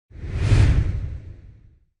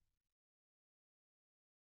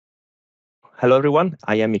Hello, everyone.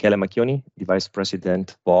 I am Michele Macchioni, the Vice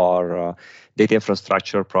President for Data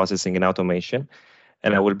Infrastructure Processing and Automation,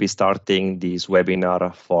 and I will be starting this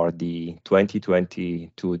webinar for the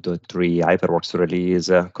 2022-3 HyperWorks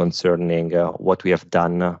release concerning what we have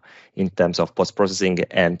done in terms of post-processing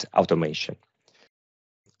and automation.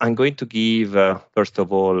 I'm going to give, first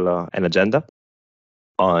of all, an agenda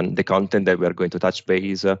on the content that we are going to touch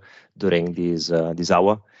base during this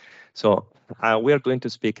hour. So we are going to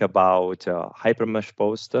speak about HyperMesh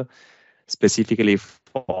Post, specifically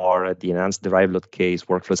for the enhanced derived load case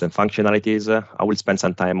workflows and functionalities. I will spend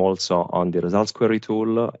some time also on the results query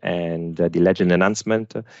tool and the legend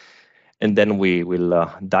enhancement. And then we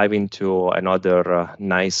will dive into another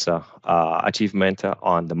nice achievement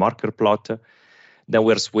on the marker plot. Then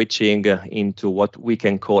we're switching into what we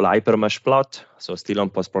can call HyperMesh plot. So still on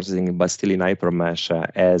post-processing, but still in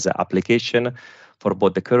HyperMesh as an application for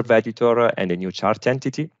both the curve editor and the new chart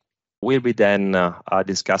entity. We'll be then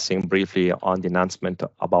discussing briefly on the announcement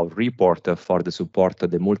about report for the support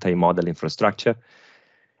of the multi-model infrastructure.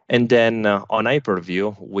 And then on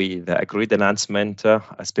HyperView with a grid announcement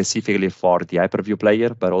specifically for the HyperView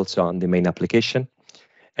player, but also on the main application.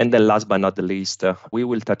 And then last but not the least, we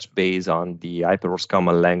will touch base on the HyperWorks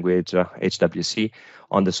Common Language, HWC,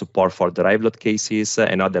 on the support for derived load cases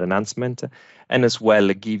and other announcements, and as well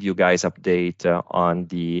give you guys update on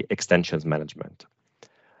the extensions management.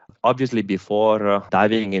 Obviously, before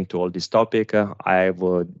diving into all this topic, I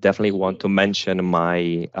would definitely want to mention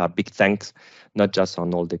my big thanks, not just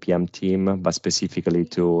on all the PM team, but specifically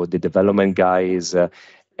to the development guys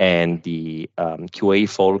and the QA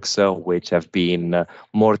folks, which have been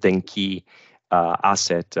more than key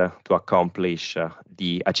asset to accomplish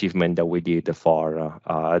the achievement that we did for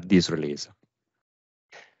this release.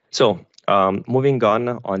 So moving on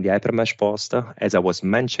the HyperMesh post, as I was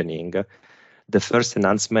mentioning, the first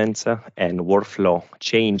announcement and workflow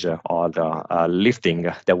change or lifting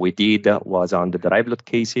that we did was on the derived load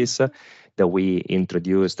cases that we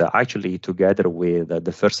introduced actually together with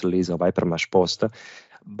the first release of HyperMesh post.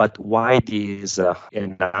 But why this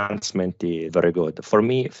announcement is very good? For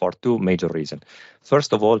me, for two major reasons.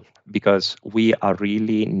 First of all, because we are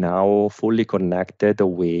really now fully connected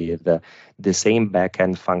with the same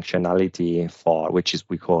backend functionality for which is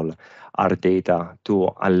we call our data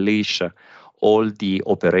to unleash all the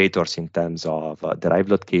operators in terms of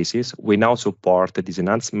derived load cases. We now support this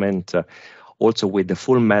enhancement also with the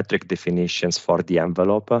full metric definitions for the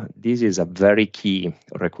envelope. This is a very key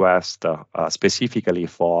request specifically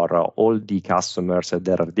for all the customers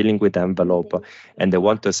that are dealing with envelope and they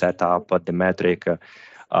want to set up the metric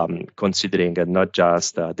considering not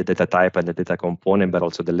just the data type and the data component, but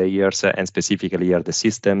also the layers and specifically here the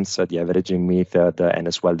systems, the averaging method, and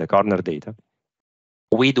as well the corner data.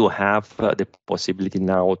 We do have the possibility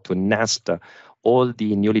now to nest all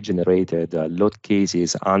the newly generated load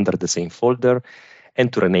cases under the same folder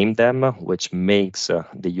and to rename them, which makes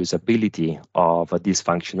the usability of this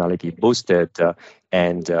functionality boosted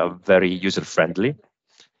and very user-friendly.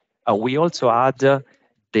 We also add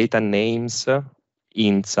data names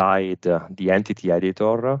inside the entity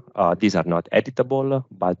editor. These are not editable,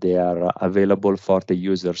 but they are available for the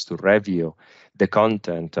users to review the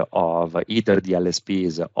content of either the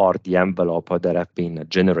LSPs or the envelope that have been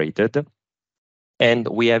generated. And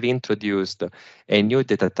we have introduced a new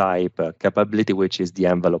data type capability, which is the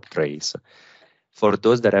envelope trace. For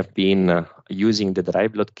those that have been using the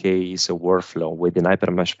derived load case workflow within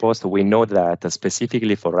HyperMesh Post, we know that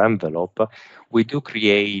specifically for envelope, we do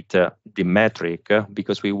create the metric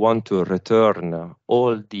because we want to return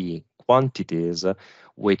all the quantities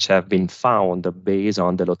which have been found based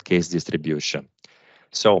on the load case distribution.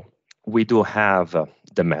 So we do have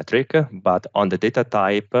the metric, but on the data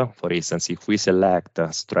type, for instance, if we select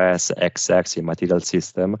stress XX in material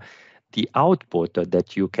system, the output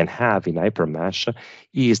that you can have in HyperMesh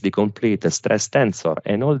is the complete stress tensor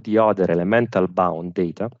and all the other elemental bound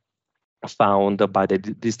data found by the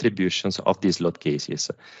distributions of these load cases.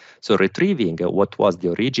 So retrieving what was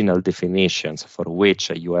the original definitions for which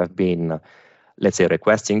you have been, let's say,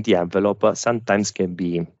 requesting the envelope, sometimes can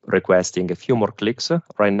be requesting a few more clicks.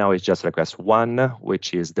 Right now it's just request one,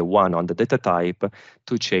 which is the one on the data type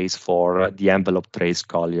to chase for the envelope trace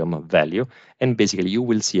column value. And basically you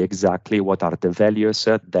will see exactly what are the values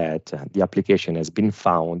that the application has been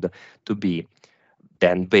found to be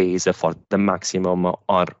then based for the maximum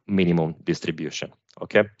or minimum distribution.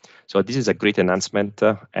 Okay, so this is a great enhancement,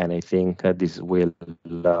 and I think this will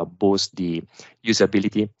boost the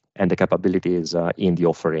usability and the capabilities in the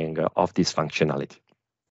offering of this functionality.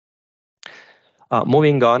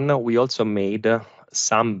 Moving on, we also made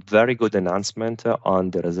some very good enhancement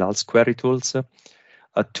on the results query tools.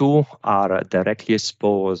 Two are directly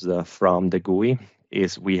exposed from the GUI.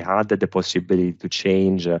 Is we had the possibility to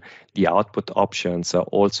change the output options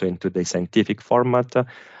also into the scientific format.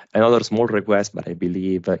 Another small request, but I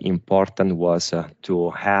believe important, was to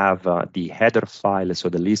have the header file, so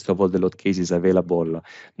the list of all the load cases available,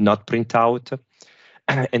 not print out.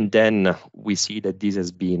 And then we see that this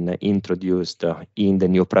has been introduced in the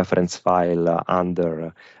new preference file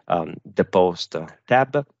under the post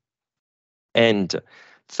tab. And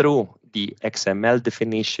through the XML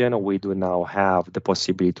definition, we do now have the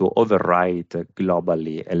possibility to overwrite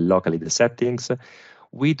globally and locally the settings.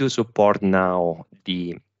 We do support now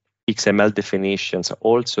the XML definitions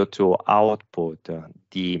also to output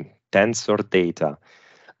the tensor data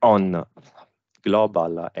on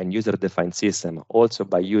global and user-defined system, also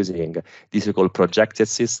by using this called projected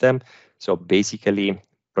system. So basically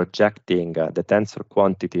projecting the tensor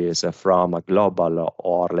quantities from a global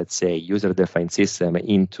or, let's say, user-defined system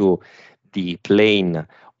into the plane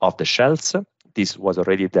of the shells. This was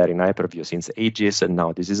already there in Hyperview since ages, and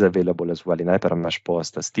now this is available as well in HyperMesh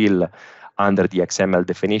Post, still under the XML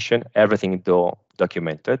definition, everything though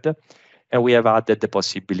documented. And we have added the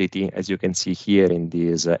possibility, as you can see here in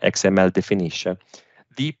this XML definition,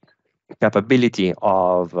 the capability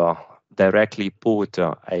of directly put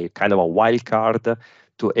a kind of a wildcard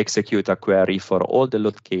to execute a query for all the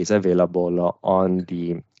load case available on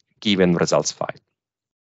the given results file.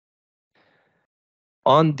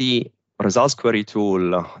 On the results query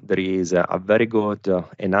tool, there is a very good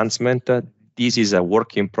enhancement. This is a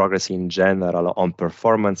work in progress in general on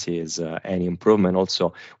performances and improvement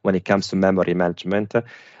also when it comes to memory management.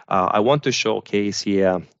 I want to showcase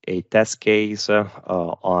here a test case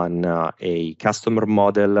on a customer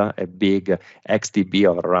model, a big XDB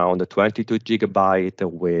of around 22 gigabyte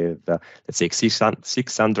with, let's say,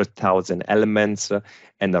 600,000 elements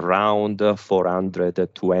and around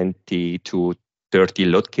 420 to 30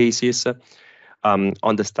 load cases.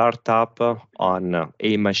 On the startup on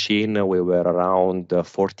a machine, we were around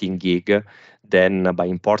 14 gig. Then by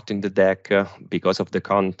importing the deck, because of the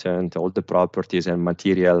content, all the properties and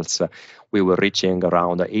materials, we were reaching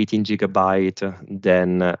around 18 gigabyte.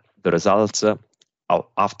 Then the results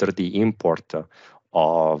after the import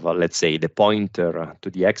of, let's say, the pointer to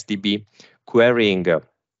the XDB, querying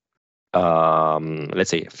let's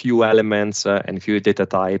say, a few elements and few data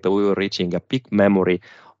type, we were reaching a peak memory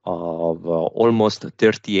of almost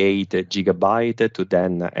 38 gigabyte to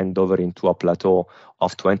then end over into a plateau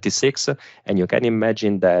of 26. And you can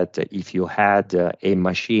imagine that if you had a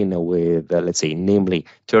machine with, let's say, namely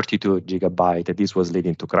 32 gigabyte, this was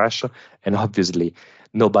leading to crash. And obviously,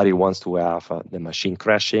 nobody wants to have the machine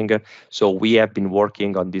crashing. So we have been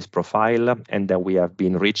working on this profile, and then we have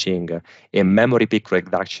been reaching a memory peak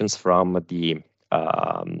reductions from the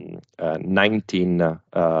 19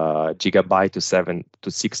 gigabyte to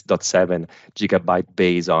 6.7 gigabyte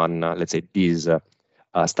based on, let's say, this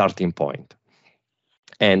starting point.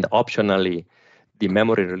 And optionally, the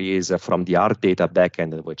memory release from the hard data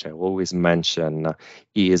backend, which I always mention,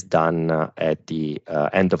 is done at the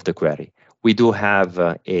end of the query. We do have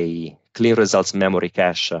a clean results memory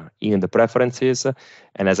cache in the preferences.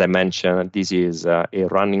 And as I mentioned, this is a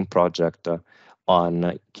running project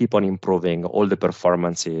on keep on improving all the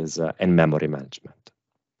performances and memory management.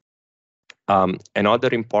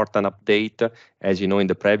 Another important update, as you know, in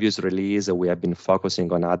the previous release, we have been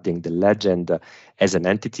focusing on adding the legend as an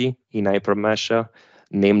entity in HyperMesh,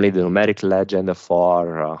 namely the numeric legend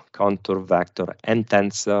for contour, vector, and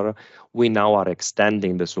tensor. We now are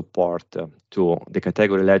extending the support to the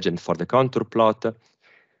category legend for the contour plot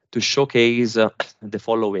to showcase the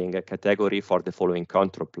following category for the following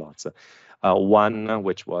contour plots. One,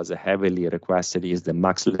 which was heavily requested, is the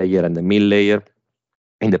max layer and the min layer.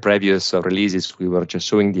 In the previous releases, we were just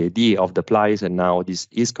showing the ID of the plies, and now this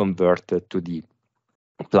is converted to the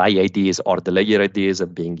ply IDs or the layer IDs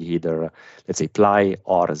being either, let's say, ply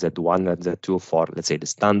or Z1 and Z2 for, let's say, the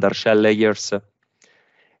standard shell layers.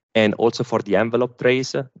 And also for the envelope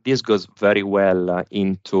trace, this goes very well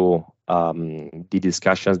into the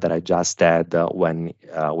discussions that I just had when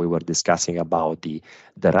we were discussing about the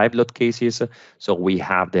derived load cases. So we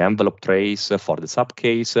have the envelope trace for the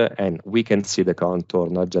subcase, and we can see the contour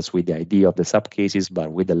not just with the ID of the subcases,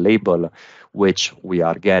 but with the label which we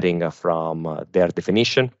are getting from their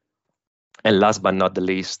definition. And last but not the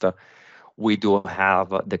least, we do have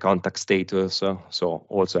the contact status. So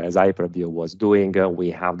also as HyperView was doing, we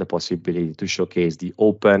have the possibility to showcase the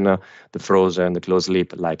open, the frozen, the closed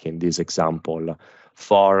loop, like in this example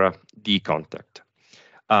for the contact.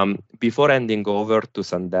 Before handing over to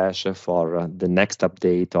Sandesh for the next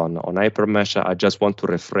update on HyperMesh, I just want to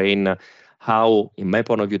refrain how, in my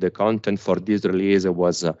point of view, the content for this release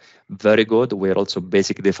was very good. We're also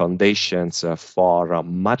basically the foundations for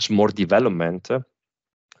much more development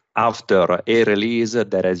after a release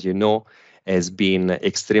that, as you know, has been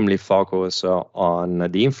extremely focused on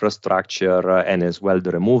the infrastructure and as well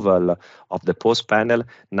the removal of the post panel.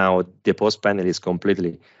 Now the post panel is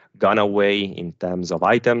completely gone away in terms of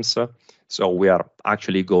items. So we are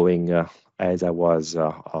actually going as I was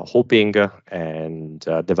hoping, and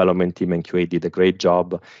development team and QA did a great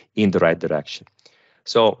job in the right direction.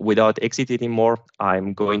 So without exiting more,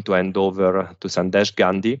 I'm going to hand over to Sandesh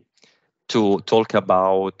Gandhi to talk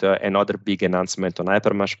about another big announcement on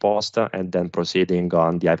HyperMesh Post and then proceeding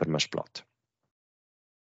on the HyperMesh plot.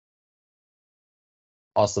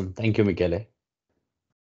 Awesome. Thank you, Michele.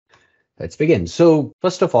 Let's begin. So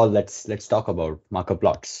first of all, let's talk about marker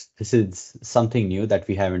plots. This is something new that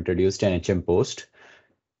we have introduced in HM Post.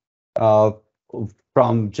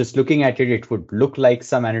 From just looking at it, it would look like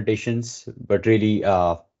some annotations, but really,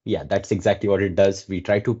 yeah, that's exactly what it does. We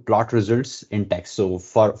try to plot results in text. So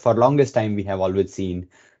for longest time, we have always seen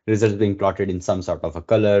results being plotted in some sort of a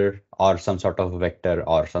color or some sort of a vector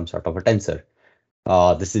or some sort of a tensor.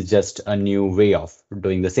 This is just a new way of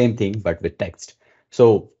doing the same thing, but with text.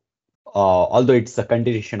 So although it's a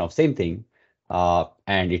continuation of same thing,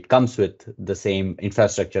 and it comes with the same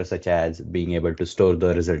infrastructure, such as being able to store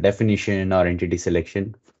the result definition or entity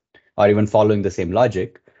selection, or even following the same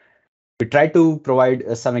logic, we try to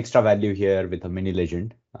provide some extra value here with a mini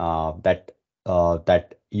legend that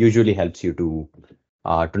usually helps you to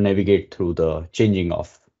navigate through the changing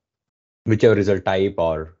of whichever result type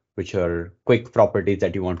or whichever quick properties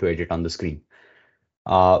that you want to edit on the screen.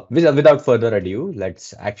 Without further ado,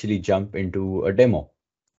 let's actually jump into a demo.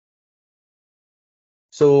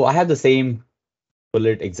 So I have the same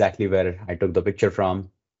bullet exactly where I took the picture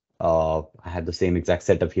from. I have the same exact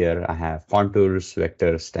setup here. I have contours,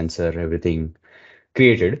 vectors, tensor, everything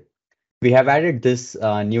created. We have added this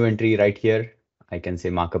new entry right here. I can say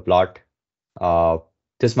marker plot.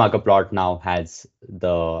 This marker plot now has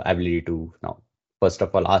the ability to now, first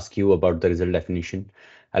of all, ask you about the result definition.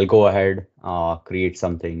 I'll go ahead, create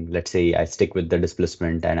something. Let's say I stick with the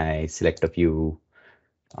displacement and I select a few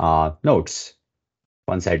nodes.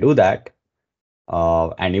 Once I do that,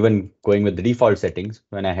 and even going with the default settings,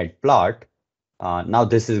 when I hit plot, now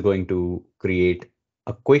this is going to create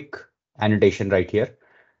a quick annotation right here.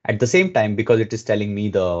 At the same time, because it is telling me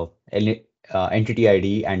the entity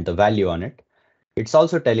ID and the value on it, it's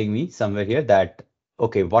also telling me somewhere here that,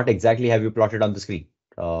 okay, what exactly have you plotted on the screen?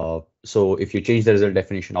 So if you change the result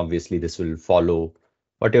definition, obviously this will follow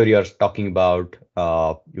whatever you're talking about.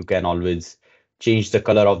 You can always change the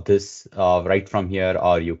color of this right from here,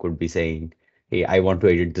 or you could be saying, hey, I want to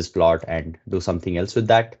edit this plot and do something else with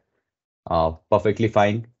that. Perfectly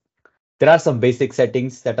fine. There are some basic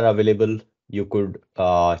settings that are available. You could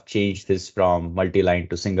change this from multi-line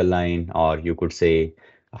to single line, or you could say,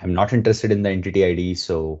 I'm not interested in the entity ID,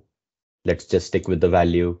 so let's just stick with the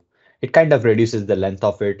value. It kind of reduces the length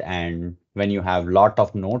of it, and when you have lot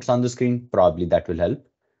of nodes on the screen, probably that will help.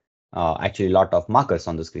 Actually, a lot of markers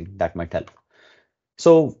on the screen, that might help.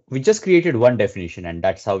 So we just created one definition, and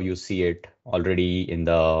that's how you see it already in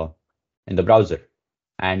the browser.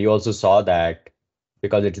 And you also saw that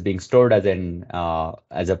because it's being stored as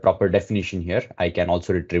a proper definition here, I can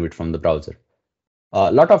also retrieve it from the browser.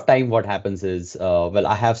 A lot of time what happens is, well,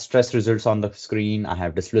 I have stress results on the screen, I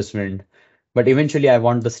have displacement, but eventually I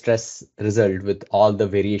want the stress result with all the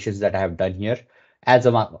variations that I have done here as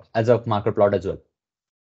a marker plot as well.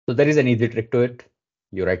 So there is an easy trick to it.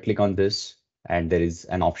 You right click on this and there is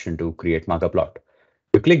an option to create marker plot.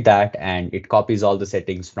 You click that and it copies all the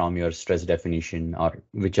settings from your stress definition or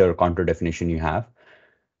whichever contour definition you have,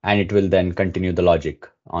 and it will then continue the logic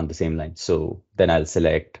on the same line. So then I'll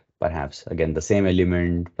select perhaps again the same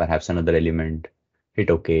element, perhaps another element,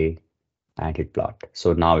 hit OK and hit plot.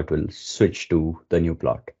 So now it will switch to the new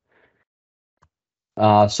plot.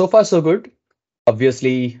 So far so good.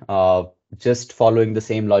 Obviously, just following the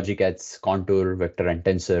same logic as contour, vector, and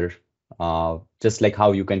tensor. Just like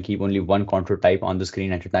how you can keep only one contour type on the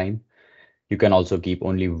screen at a time, you can also keep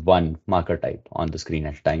only one marker type on the screen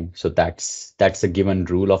at a time. So that's a given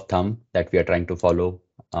rule of thumb that we are trying to follow.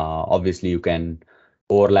 Obviously, you can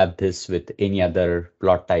overlap this with any other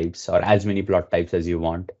plot types or as many plot types as you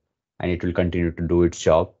want, and it will continue to do its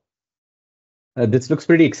job. This looks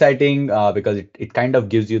pretty exciting because it kind of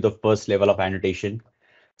gives you the first level of annotation.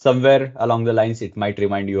 Somewhere along the lines, it might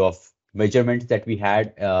remind you of measurements that we had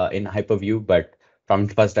in HyperView, but from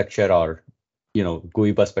infrastructure or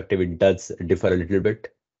GUI perspective, it does differ a little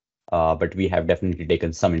bit, but we have definitely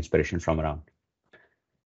taken some inspiration from around.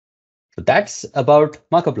 So that's about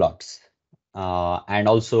markup plots and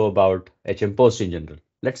also about HM post in general.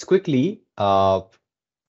 Let's quickly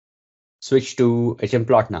switch to HM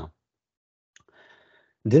plot now.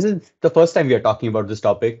 This is the first time we are talking about this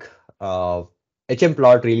topic. HM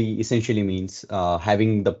plot really essentially means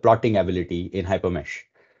having the plotting ability in Hypermesh.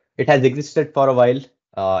 It has existed for a while.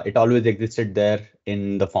 It always existed there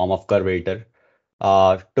in the form of curvator.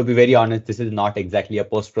 To be very honest, this is not exactly a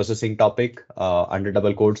post-processing topic under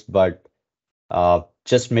double quotes, but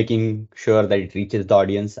just making sure that it reaches the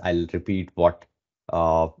audience, I'll repeat what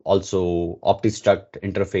also OptiStruct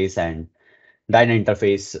interface and Dyna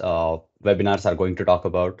interface webinars are going to talk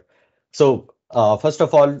about. So first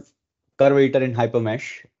of all, Curvator in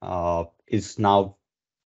Hypermesh is now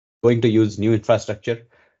going to use new infrastructure.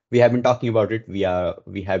 We have been talking about it. We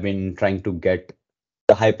have been trying to get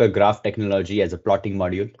the hypergraph technology as a plotting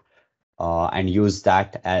module and use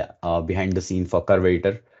that behind the scene for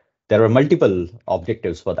Curvator. There are multiple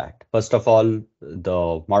objectives for that. First of all,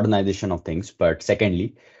 the modernization of things, but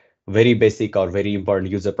secondly, very basic or very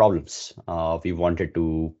important user problems. We wanted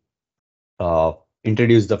to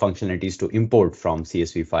introduce the functionalities to import from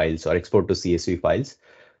CSV files or export to CSV files,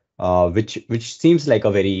 which seems like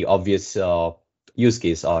a very obvious use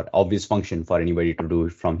case or obvious function for anybody to do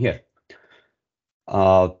from here.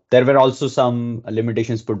 There were also some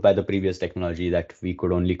limitations put by the previous technology that we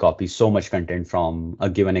could only copy so much content from a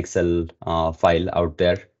given Excel file out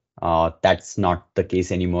there. That's not the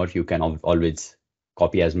case anymore. You can always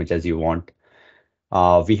copy as much as you want.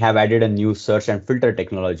 We have added a new search and filter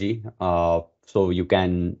technology. So you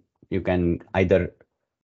can either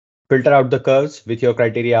filter out the curves with your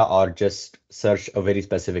criteria or just search a very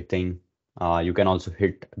specific thing. You can also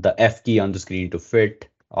hit the F key on the screen to fit,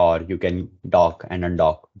 or you can dock and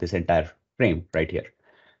undock this entire frame right here.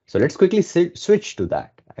 So let's quickly switch to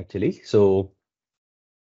that actually. So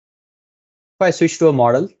if I switch to a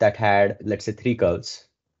model that had, let's say, 3 curves,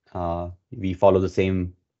 we follow the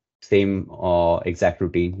same exact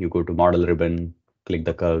routine. You go to model ribbon, click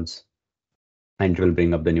the curves, and it will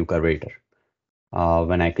bring up the new curvator.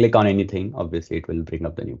 When I click on anything, obviously it will bring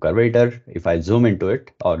up the new curvator. If I zoom into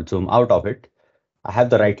it or zoom out of it, I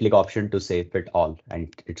have the right click option to say fit all,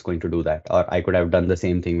 and it's going to do that. Or I could have done the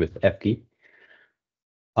same thing with F key.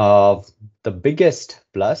 The biggest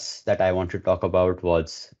plus that I want to talk about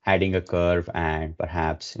was adding a curve and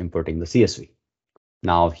perhaps importing the CSV.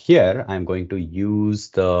 Now here, I'm going to use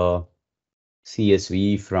the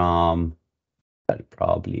CSV from,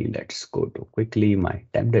 probably let's go to quickly my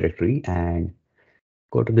temp directory and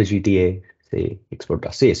go to the GTA, say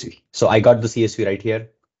export.csv. So I got the CSV right here.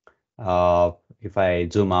 If I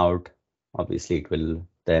zoom out, obviously it will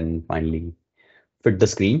then finally fit the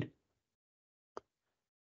screen.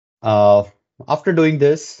 After doing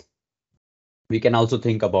this, we can also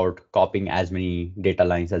think about copying as many data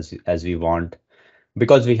lines as we want.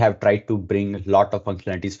 Because we have tried to bring a lot of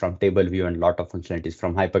functionalities from table view and a lot of functionalities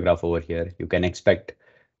from hypergraph over here, you can expect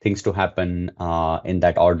things to happen in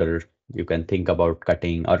that order. You can think about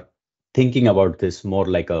cutting or thinking about this more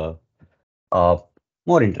like a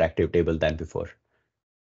more interactive table than before.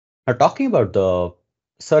 Now, talking about the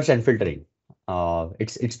search and filtering,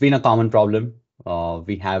 it's been a common problem.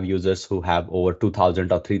 We have users who have over 2,000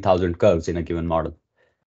 or 3,000 curves in a given model.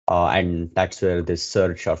 And that's where this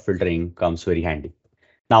search or filtering comes very handy.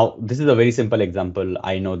 Now, this is a very simple example.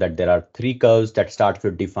 I know that there are 3 curves that start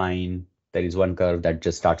with define. There is 1 curve that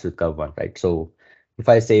just starts with curve 1, right? So if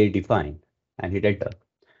I say define and hit enter,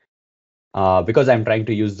 because I'm trying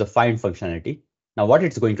to use the find functionality, now what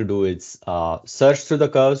it's going to do is search through the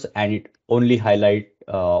curves and it only highlight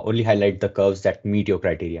the curves that meet your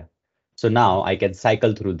criteria. So now I can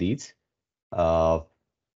cycle through these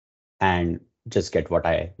and just get what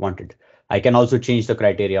I wanted. I can also change the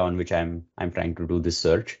criteria on which I'm trying to do this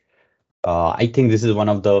search. I think this is one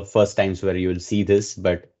of the first times where you will see this,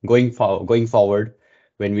 but going forward,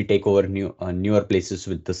 when we take over newer places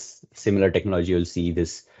with this similar technology, you'll see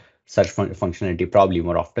this search functionality probably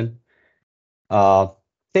more often.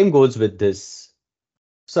 Same goes with this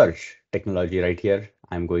search technology right here.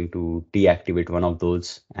 I'm going to deactivate one of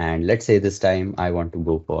those, and let's say this time I want to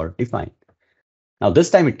go for define. Now this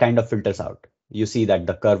time it kind of filters out. You see that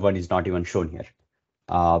the curve one is not even shown here.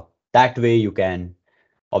 That way you can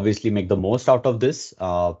obviously make the most out of this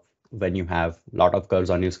when you have a lot of curves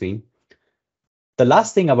on your screen. The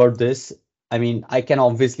last thing about this, I mean, I can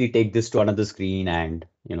obviously take this to another screen and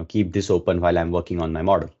keep this open while I'm working on my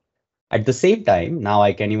model. At the same time, now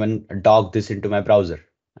I can even dock this into my browser.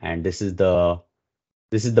 And this is the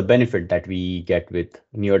this is the benefit that we get with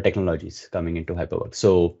newer technologies coming into HyperWorks.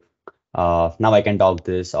 So now I can dock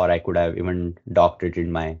this, or I could have even docked it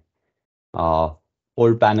in my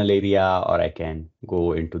old panel area, or I can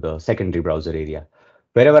go into the secondary browser area.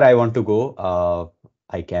 Wherever I want to go,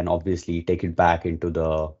 I can obviously take it back into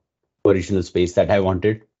the original space that I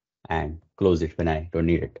wanted and close it when I don't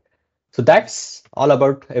need it. So that's all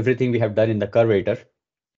about everything we have done in the curvator.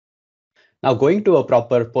 Now going to a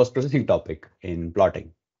proper post-processing topic in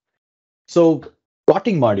plotting. So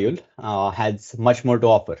plotting module has much more to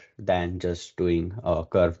offer than just doing a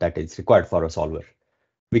curve that is required for a solver.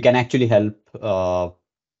 We can actually help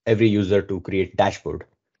every user to create dashboard.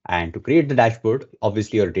 And to create the dashboard,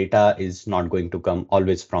 obviously your data is not going to come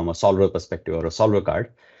always from a solver perspective or a solver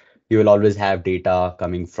card. You will always have data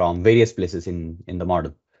coming from various places in the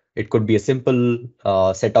model. It could be a simple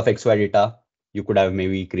set of XY data. You could have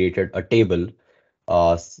maybe created a table,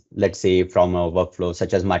 let's say from a workflow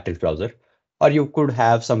such as matrix browser, or you could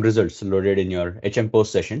have some results loaded in your HM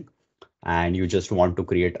post session, and you just want to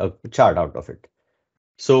create a chart out of it.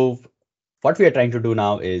 So what we are trying to do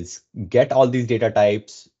now is get all these data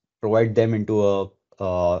types, provide them into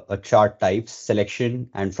a chart types selection,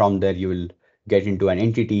 and from there you will get into an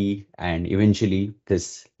entity, and eventually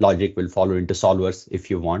this logic will follow into solvers if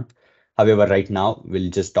you want. However, right now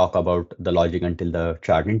we'll just talk about the logic until the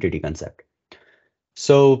chart entity concept.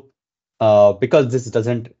 So because this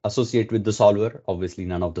doesn't associate with the solver, obviously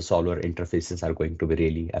none of the solver interfaces are going to be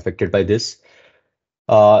really affected by this.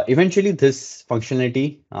 Eventually, this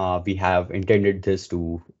functionality, we have intended this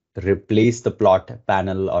to replace the plot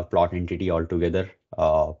panel or plot entity altogether.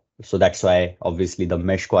 So that's why obviously the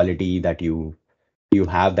mesh quality that you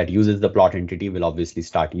have that uses the plot entity will obviously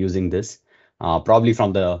start using this, probably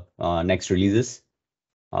from the next releases.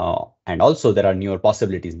 And also there are newer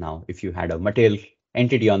possibilities now. If you had a material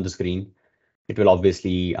entity on the screen, it will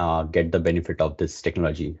obviously get the benefit of this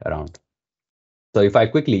technology around. So if I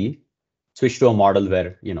quickly switch to a model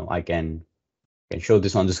where I can show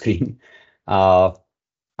this on the screen. I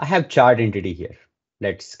have chart entity here.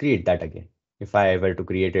 Let's create that again. If I were to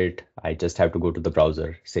create it, I just have to go to the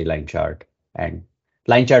browser, say line chart, and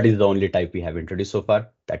line chart is the only type we have introduced so far.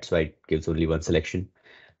 That's why it gives only one selection.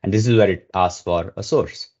 And this is where it asks for a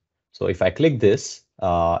source. So if I click this,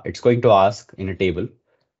 it's going to ask in a table,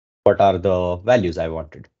 what are the values I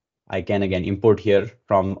wanted? I can again import here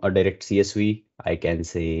from a direct CSV. I can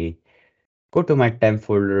say, go to my temp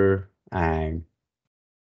folder and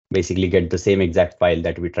basically get the same exact file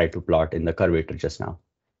that we tried to plot in the curvator just now.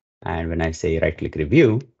 And when I say right click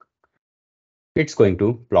review, it's going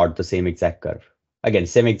to plot the same exact curve. Again,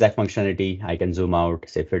 same exact functionality. I can zoom out,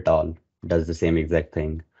 say fit all, does the same exact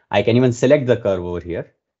thing. I can even select the curve over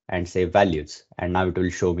here and say values. And now it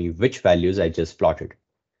will show me which values I just plotted.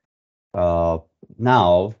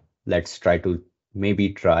 Now let's maybe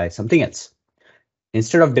try something else.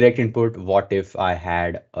 Instead of direct input, what if I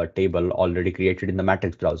had a table already created in the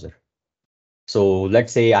matrix browser? So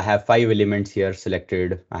let's say I have 5 elements here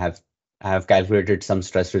selected. I have calculated some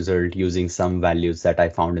stress result using some values that I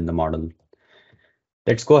found in the model.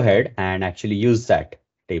 Let's go ahead and actually use that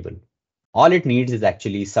table. All it needs is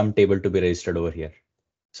actually some table to be registered over here.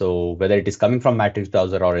 So whether it is coming from matrix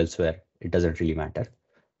browser or elsewhere, it doesn't really matter.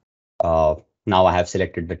 Now I have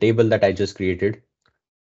selected the table that I just created.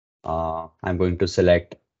 I'm going to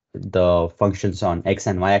select the functions on X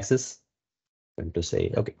and Y axis. I'm going to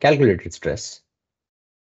say, okay, calculated stress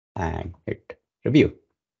and hit review.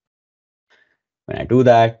 When I do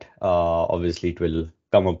that, obviously it will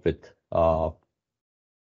come up with a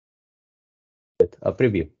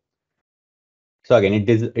preview. So again,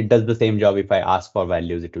 it does the same job. If I ask for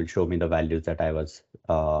values, it will show me the values that I was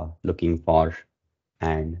looking for,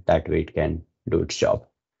 and that way it can do its job.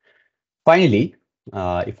 Finally,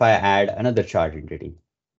 if I add another chart entity,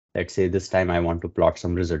 let's say this time I want to plot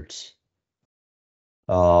some results.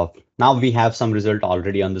 Now we have some result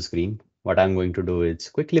already on the screen. What I'm going to do is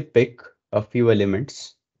quickly pick a few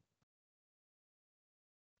elements,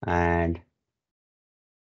 and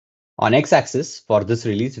on x-axis for this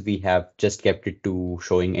release, we have just kept it to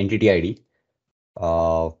showing entity ID.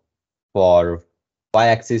 For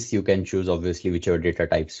y-axis, you can choose obviously whichever data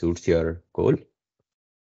type suits your goal,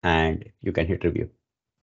 and you can hit review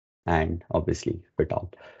and obviously fit all.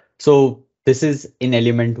 So this is in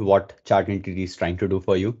element what chart entity is trying to do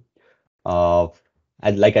for you.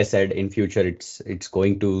 And like I said, in future, it's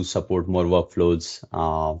going to support more workflows.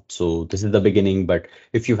 So this is the beginning, but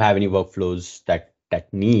if you have any workflows that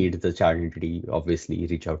need the chart entity, obviously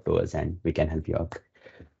reach out to us and we can help you out.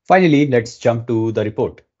 Finally, let's jump to the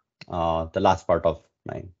report, the last part of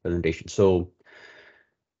my presentation. So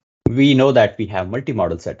We know that we have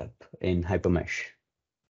multi-model setup in HyperMesh.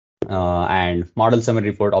 And model summary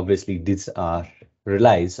report, obviously, this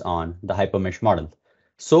relies on the HyperMesh model.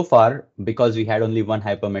 So far, because we had only one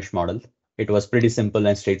HyperMesh model, it was pretty simple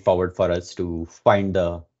and straightforward for us to find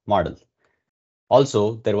the model.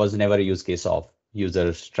 Also, there was never a use case of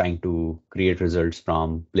users trying to create results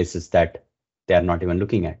from places that they are not even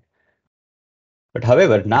looking at. But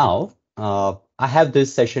however, now I have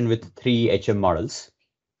this session with 3 HM models,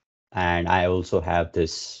 and I also have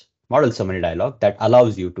this model summary dialog that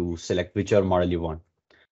allows you to select whichever model you want.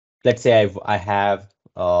 Let's say I have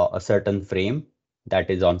a certain frame that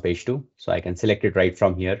is on page 2, so I can select it right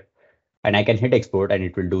from here, and I can hit export, and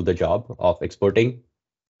it will do the job of exporting.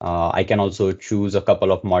 I can also choose a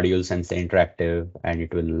couple of modules and say interactive, and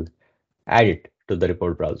it will add it to the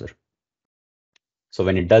report browser. So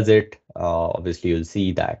when it does it, obviously you'll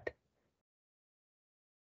see that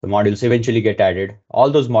the modules eventually get added. All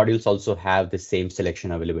those modules also have the same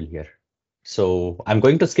selection available here. So I'm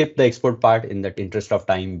going to skip the export part in the interest of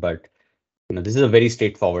time, but this is a very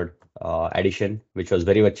straightforward addition, which was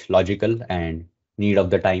very much logical and need of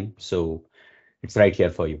the time. So it's right here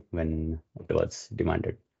for you when it was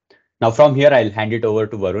demanded. Now from here, I'll hand it over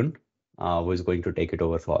to Varun, who is going to take it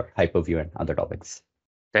over for Hyperview and other topics.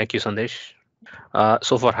 Thank you, Sandesh.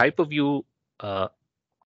 So for Hyperview,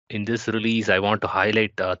 in this release, I want to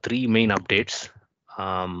highlight 3 main updates.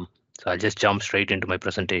 So I'll just jump straight into my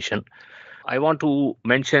presentation. I want to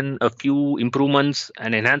mention a few improvements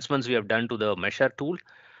and enhancements we have done to the measure tool.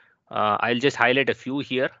 I'll just highlight a few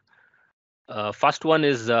here. First one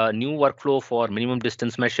is a new workflow for minimum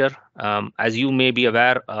distance measure. As you may be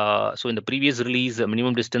aware, so in the previous release, the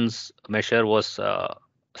minimum distance measure was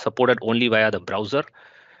supported only via the browser.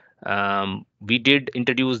 We did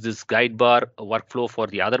introduce this guide bar workflow for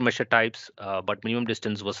the other measure types, but minimum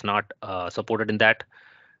distance was not supported in that.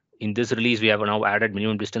 In this release, we have now added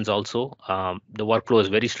minimum distance also. The workflow is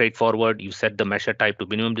very straightforward. You set the measure type to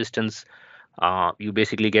minimum distance. You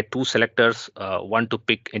basically get 2 selectors, one to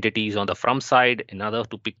pick entities on the from side, another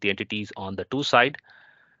to pick the entities on the to side.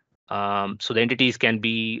 So the entities can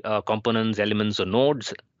be components, elements, or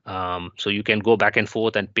nodes. So you can go back and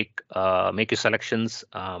forth and pick, make your selections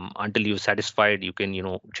until you're satisfied. You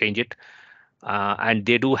can, change it. And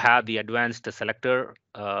they do have the advanced selector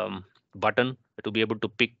button to be able to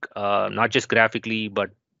pick not just graphically, but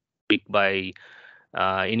pick by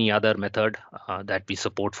any other method that we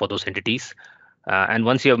support for those entities. And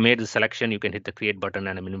once you have made the selection, you can hit the create button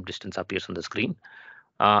and a minimum distance appears on the screen.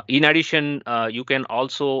 In addition, you can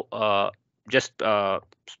also just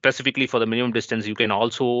specifically for the minimum distance, you can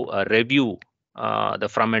also review the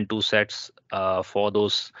from and to sets for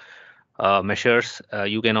those measures.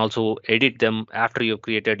 You can also edit them after you've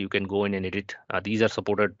created. You can go in and edit. These are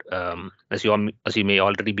supported, as you may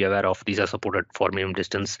already be aware of. These are supported for minimum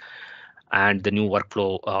distance, and the new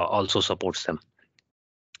workflow also supports them.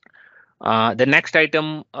 The next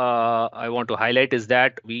item I want to highlight is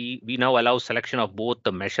that we now allow selection of both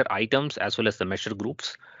the measure items as well as the measure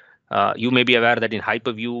groups. You may be aware that in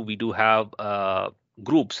Hyperview we do have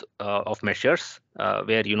groups of measures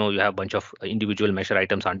where you have a bunch of individual measure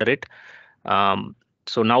items under it.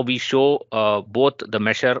 So now we show both the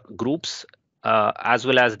measure groups as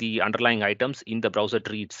well as the underlying items in the browser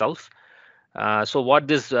tree itself. So what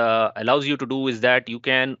this allows you to do is that you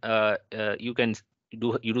do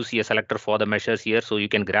see a selector for the measures here, so you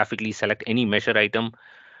can graphically select any measure item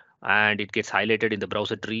and it gets highlighted in the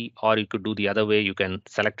browser tree, or you could do the other way. You can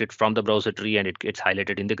select it from the browser tree and it gets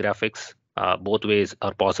highlighted in the graphics. Both ways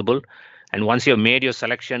are possible. And once you have made your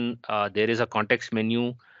selection, there is a context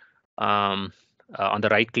menu on the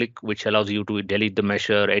right click, which allows you to delete the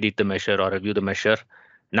measure, edit the measure, or review the measure.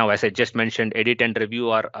 Now, as I just mentioned, edit and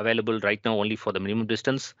review are available right now only for the minimum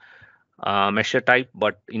distance measure type,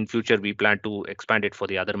 but in future we plan to expand it for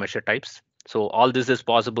the other measure types. So all this is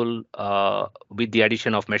possible with the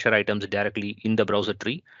addition of measure items directly in the browser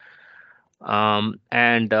tree.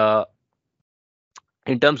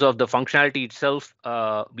 In terms of the functionality itself,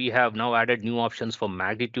 we have now added new options for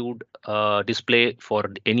magnitude display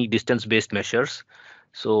for any distance-based measures.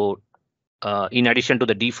 So in addition to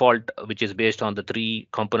the default, which is based on the 3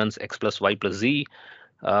 components x plus y plus z,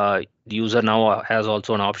 the user now has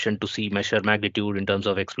also an option to see measure magnitude in terms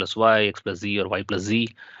of x plus y, x plus z, or y plus z,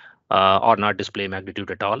 or not display magnitude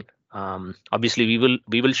at all. Obviously,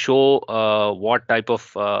 we will show what type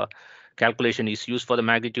of calculation is used for the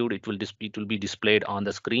magnitude. It will be displayed on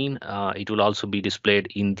the screen. It will also be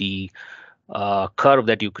displayed in the curve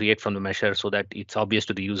that you create from the measure, so that it's obvious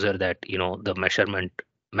to the user that the measurement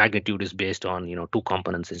magnitude is based on 2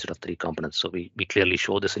 components instead of 3 components. So we clearly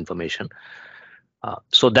show this information.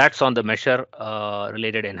 So that's on the measure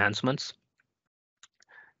related enhancements.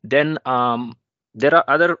 Then there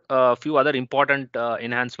are few other important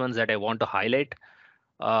enhancements that I want to highlight.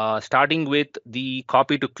 Starting with the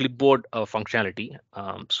copy to clipboard functionality.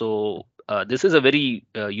 This is a very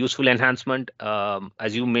useful enhancement.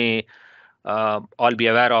 As you may all be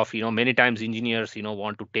aware of, many times engineers,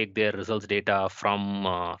 want to take their results data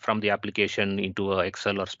from the application into a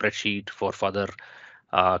Excel or spreadsheet for further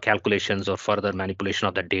calculations or further manipulation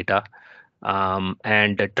of the data.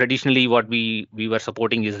 And traditionally, what we were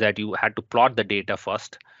supporting is that you had to plot the data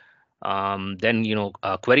first, then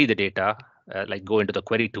query the data, like go into the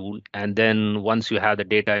query tool, and then once you have the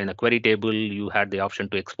data in a query table, you had the option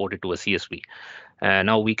to export it to a CSV.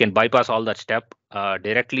 Now we can bypass all that step,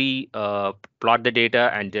 directly plot the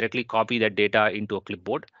data and directly copy that data into a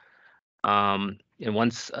clipboard. And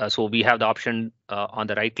once, so we have the option on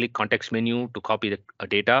the right click context menu to copy the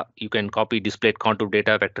data. You can copy displayed contour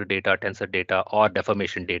data, vector data, tensor data, or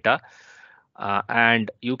deformation data.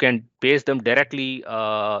 And you can paste them directly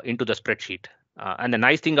into the spreadsheet. And the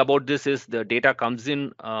nice thing about this is the data comes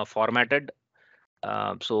in formatted.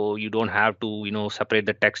 So you don't have to, separate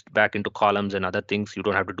the text back into columns and other things. You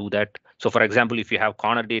don't have to do that. So for example, if you have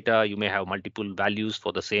corner data, you may have multiple values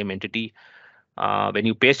for the same entity. When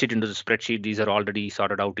you paste it into the spreadsheet, these are already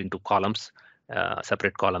sorted out into columns,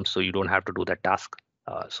 separate columns, so you don't have to do that task.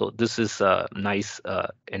 So this is a nice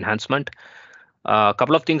enhancement. A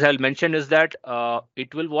couple of things I'll mention is that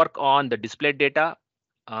it will work on the displayed data.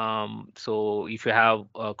 So if you have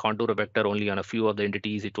a contour vector only on a few of the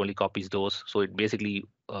entities, it only copies those. So it basically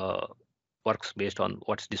works based on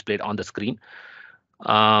what's displayed on the screen.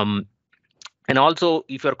 And also,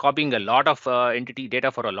 if you're copying a lot of entity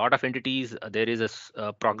data for a lot of entities, there is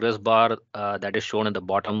a progress bar that is shown in the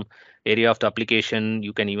bottom area of the application.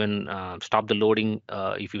 You can even stop the loading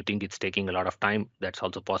if you think it's taking a lot of time. That's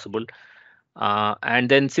also possible. And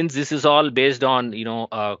then since this is all based on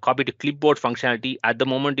copy to clipboard functionality, at the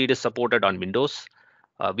moment it is supported on Windows,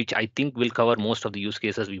 which I think will cover most of the use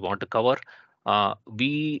cases we want to cover.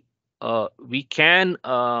 We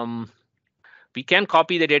can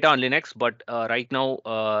copy the data on Linux, but right now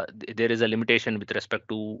there is a limitation with respect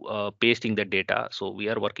to pasting the data. So we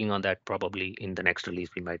are working on that. Probably in the next release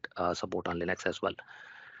we might support on Linux as well.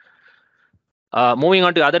 Moving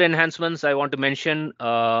on to other enhancements, I want to mention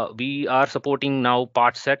we are supporting now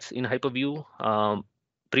part sets in Hyperview.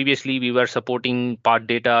 Previously, we were supporting part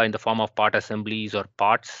data in the form of part assemblies or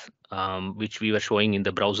parts, which we were showing in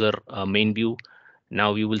the browser main view.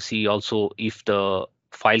 Now we will see also if the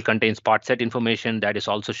file contains part set information, that is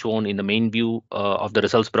also shown in the main view of the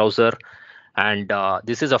results browser. And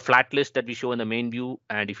this is a flat list that we show in the main view.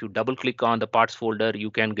 And if you double click on the parts folder, you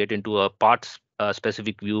can get into a parts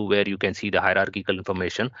specific view where you can see the hierarchical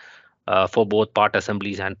information for both part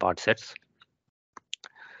assemblies and part sets.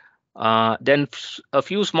 Then a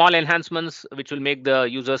few small enhancements which will make the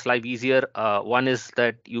user's life easier. One is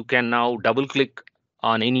that you can now double click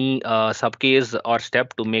on any subcase or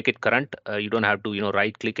step to make it current. You don't have to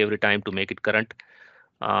right click every time to make it current.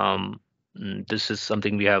 This is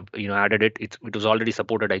something we have added it. It was already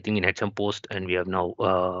supported, I think, in HM Post, and we have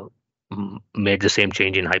now made the same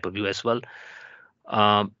change in Hyperview as well.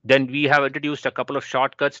 Then we have introduced a couple of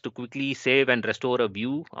shortcuts to quickly save and restore a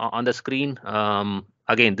view on the screen.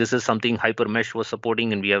 Again, this is something HyperMesh was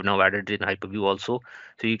supporting, and we have now added it in Hyperview also.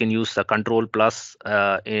 So you can use the Control plus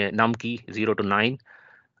num key 0 to 9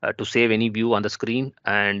 to save any view on the screen,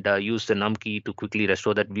 and use the num key to quickly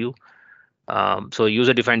restore that view. So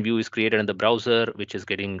user-defined view is created in the browser, which is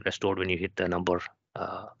getting restored when you hit the number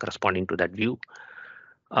corresponding to that view.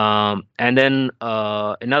 And then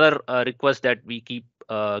another request that we keep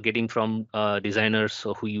getting from designers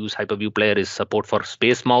who use Hyperview Player is support for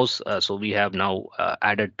Space Mouse. So we have now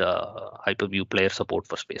added Hyperview Player support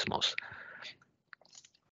for Space Mouse.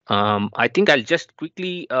 I think I'll just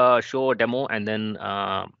quickly show a demo and then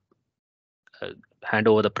hand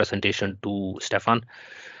over the presentation to Stefan.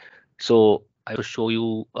 So I will show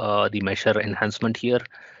you the measure enhancement here.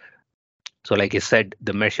 So like I said,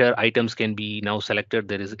 the measure items can be now selected.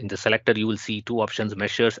 There is in the selector, you will see two options,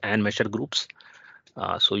 measures and measure groups.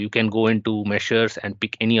 So you can go into measures and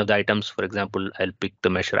pick any of the items. For example, I'll pick the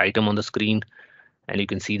measure item on the screen, and you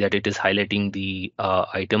can see that it is highlighting the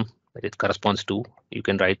item that it corresponds to. You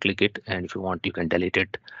can right click it, and if you want, you can delete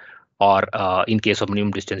it. Or in case of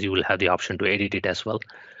minimum distance, you will have the option to edit it as well.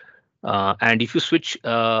 And if you switch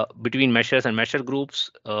between measures and measure groups,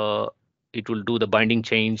 it will do the binding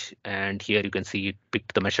change. And here you can see it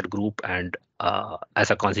picked the measure group, and as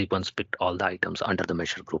a consequence, picked all the items under the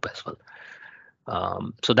measure group as well.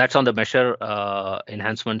 So that's on the measure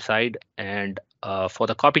enhancement side. And for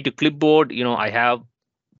the copy to clipboard, I have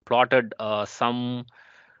plotted some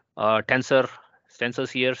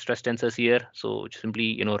tensors here, stress tensors here. So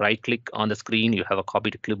simply, right click on the screen, you have a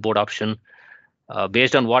copy to clipboard option.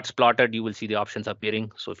 Based on what's plotted, you will see the options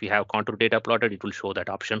appearing. So if you have contour data plotted, it will show that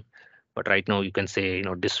option. But right now you can say,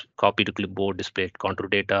 this copy to clipboard, display contour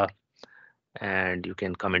data, and you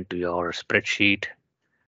can come into your spreadsheet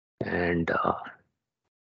and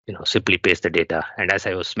simply paste the data. And as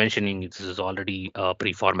I was mentioning, this is already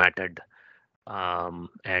pre-formatted.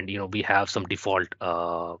 And we have some default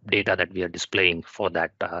data that we are displaying for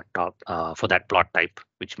that for that plot type,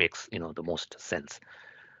 which makes the most sense.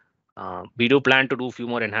 We do plan to do a few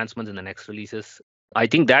more enhancements in the next releases. I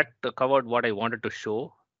think that covered what I wanted to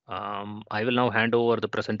show. I will now hand over the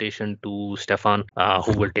presentation to Stefan,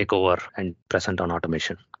 who will take over and present on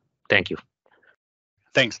automation. Thank you.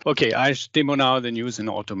 Thanks. Okay, I demo now the news in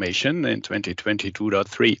automation in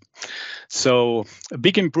 2022.3. So a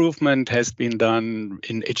big improvement has been done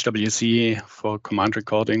in HWC for command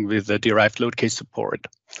recording with the derived load case support.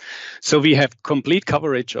 So we have complete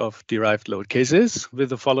coverage of derived load cases with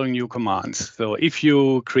the following new commands. So if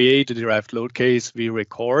you create a derived load case, we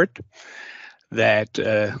record that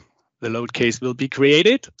the load case will be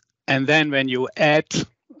created. And then when you add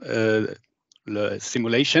the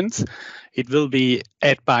simulations, it will be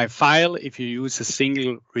add by file if you use a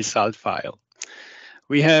single result file.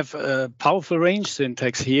 We have a powerful range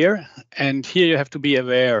syntax here, and here you have to be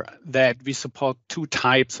aware that we support two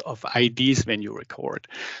types of IDs when you record.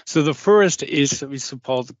 So the first is we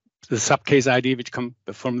support the subcase ID, which comes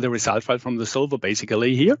from the result file from the solver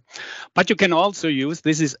basically here. But you can also use,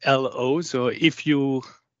 this is LO, so if you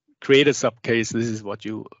create a subcase, this is what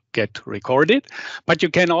you get recorded. But you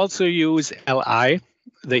can also use LI,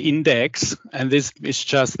 the index, and this is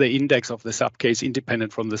just the index of the subcase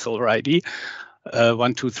independent from the solver ID,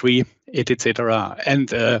 1, 2, 3, etc.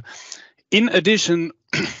 And in addition,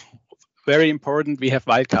 very important, we have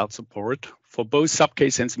wildcard support for both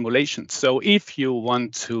subcase and simulations. So if you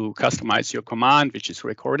want to customize your command, which is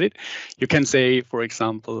recorded, you can say, for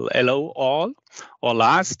example, LO all or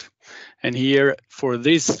last. And here for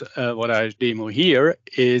this, what I demo here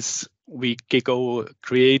is we go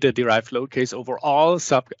create a derived load case over all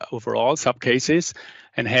subcases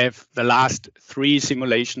and have the last 3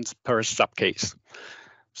 simulations per subcase.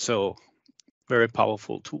 So very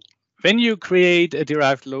powerful tool. When you create a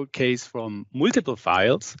derived load case from multiple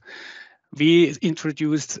files, we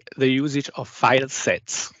introduced the usage of file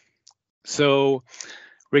sets. So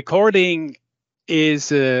recording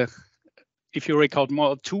is, if you record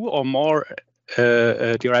 2 or more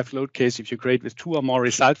derived load case, if you create with 2 or more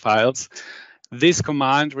result files, this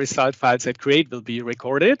command result file set create will be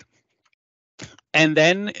recorded. And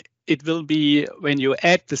then it will be, when you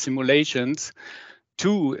add the simulations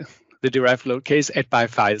to the derived load case, add by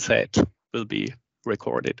file set will be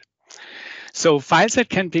recorded. So file set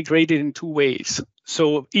can be created in 2 ways.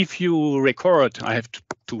 So if you record, I have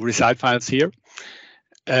 2 result files here,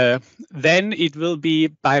 then it will be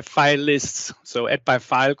by file lists. So add by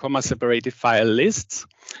file, comma, separated file lists.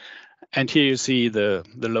 And here you see the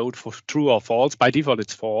load for true or false. By default,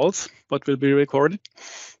 it's false, what will be recorded.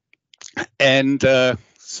 And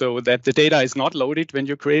so that the data is not loaded when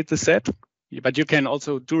you create the set. But you can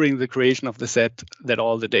also, during the creation of the set, that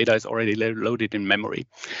all the data is already loaded in memory.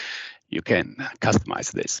 You can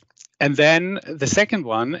customize this. And then the second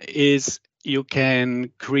one is you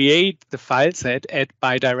can create the file set add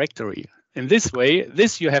by directory. In this way,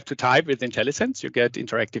 this you have to type with IntelliSense, you get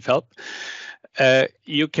interactive help.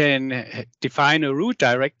 You can define a root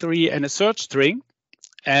directory and a search string,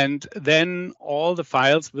 and then all the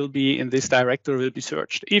files will be in this directory will be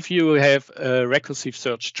searched. If you have a recursive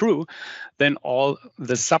search true, then all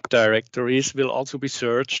the subdirectories will also be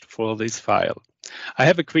searched for this file. I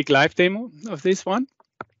have a quick live demo of this one.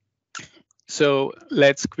 So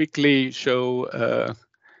let's quickly show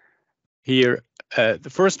here the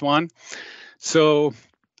first one. So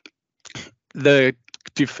the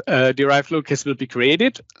derived load case will be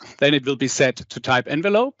created, then it will be set to type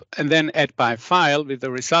envelope, and then add by file with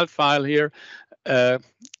the result file here.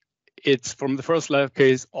 It's from the first load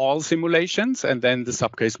case all simulations, and then the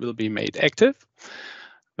subcase will be made active.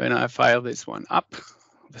 When I file this one up,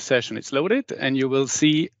 the session is loaded, and you will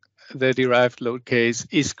see the derived load case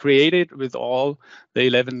is created with all the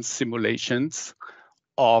 11 simulations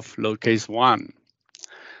of load case 1.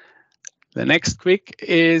 The next quick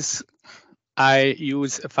is I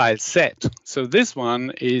use a file set. So this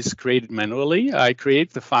one is created manually. I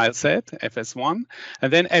create the file set, fs1,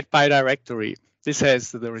 and then add by directory. This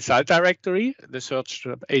has the result directory, the search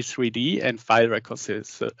H3D, and file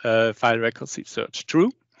recursive search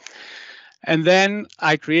true. And then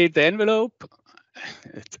I create the envelope,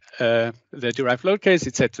 the derived load case,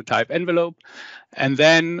 it's set to type envelope, and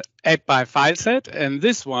then add by file set. And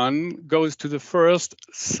this one goes to the first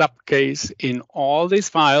subcase in all these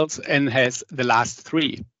files and has the last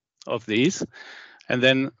 3 of these. And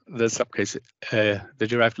then the subcase, the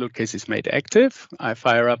derived load case is made active. I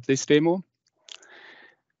fire up this demo.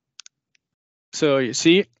 So you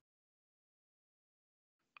see,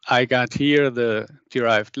 I got here the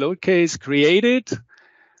derived load case created.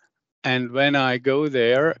 And when I go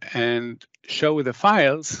there and show the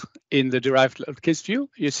files in the derived load case view,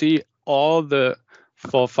 you see all the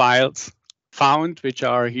 4 files found, which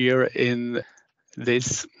are here in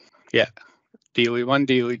this, DOE1,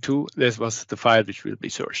 DOE2. This was the file which will be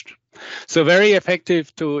searched. So very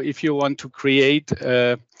effective to, if you want to create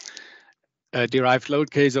a derived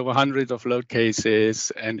load case of 100 of load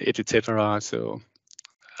cases and etc. So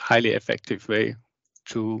highly effective way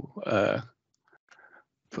to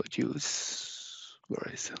produce.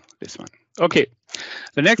 Where is this one? Okay,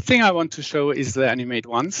 the next thing I want to show is the animate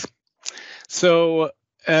once. So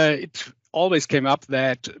it always came up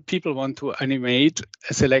that people want to animate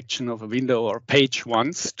a selection of a window or page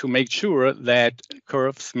once to make sure that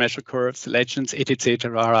curves, measure curves, legends,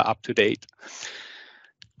 etc. are up to date.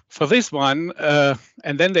 For this one,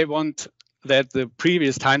 and then they want that the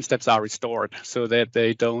previous time steps are restored so that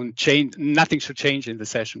they don't change, nothing should change in the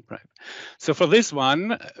session. So for this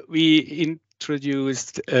one, we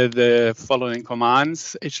introduced the following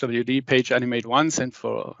commands: HWD page animate once, and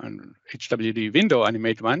for an HWD window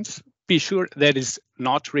animate once. Be sure that is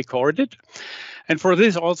not recorded. And for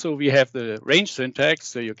this also we have the range syntax,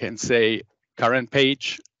 so you can say current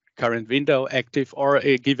page, current window, active, or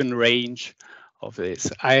a given range of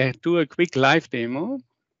this. I do a quick live demo.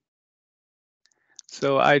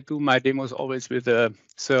 So I do my demos always with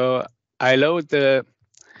so I load the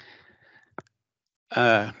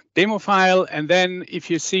demo file, and then if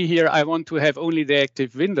you see here, I want to have only the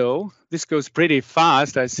active window. This goes pretty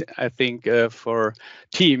fast, I think, for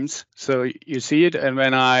Teams. So you see it, and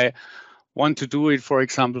when I want to do it, for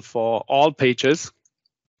example, for all pages,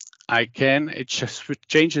 I can, it just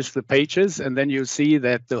changes the pages, and then you see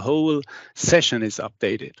that the whole session is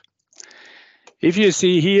updated. If you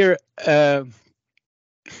see here,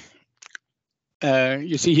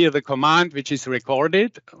 you see here the command which is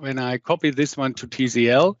recorded. When I copy this one to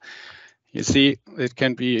TCL, you see it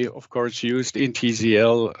can be, of course, used in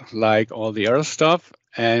TCL like all the other stuff.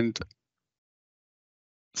 And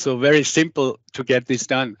so very simple to get this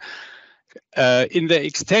done. In the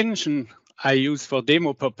extension I use for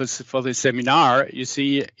demo purpose for the seminar, you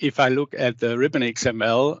see, if I look at the ribbon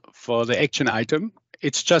XML for the action item,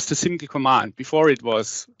 it's just a simple command. Before it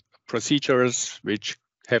was procedures which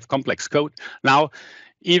have complex code. Now,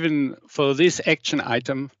 even for this action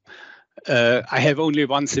item, I have only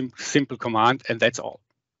one simple command, and that's all.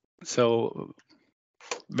 So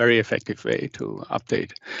very effective way to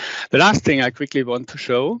update. The last thing I quickly want to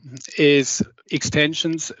show is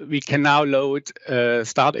extensions. We can now load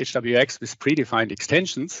start HWX with predefined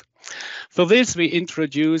extensions. For this, we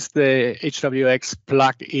introduced the HWX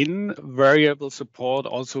plugin variable support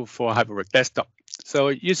also for HyperWorks Desktop. So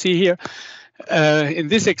you see here, in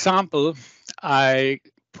this example, I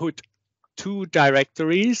put 2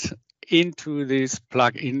 directories into this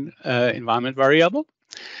plugin environment variable.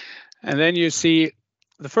 And then you see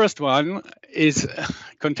the first one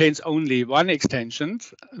contains only 1 extension.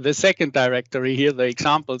 The second directory here, the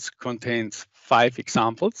examples, contains 5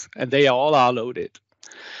 examples, and they all are loaded.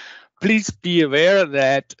 Please be aware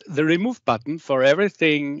that the remove button for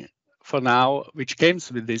everything for now, which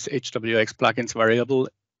comes with this HWX plugins variable,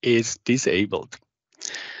 is disabled.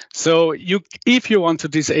 So if you want to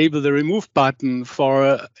disable the remove button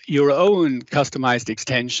for your own customized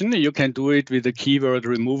extension, you can do it with the keyword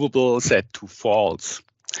removable set to false.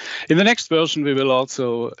 In the next version, we will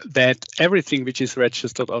also that everything which is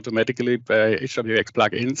registered automatically by HWX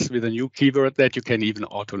plugins with a new keyword that you can even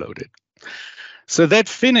auto-load it. So that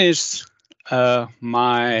finished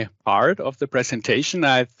my part of the presentation.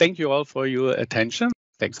 I thank you all for your attention.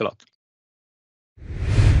 Thanks a lot.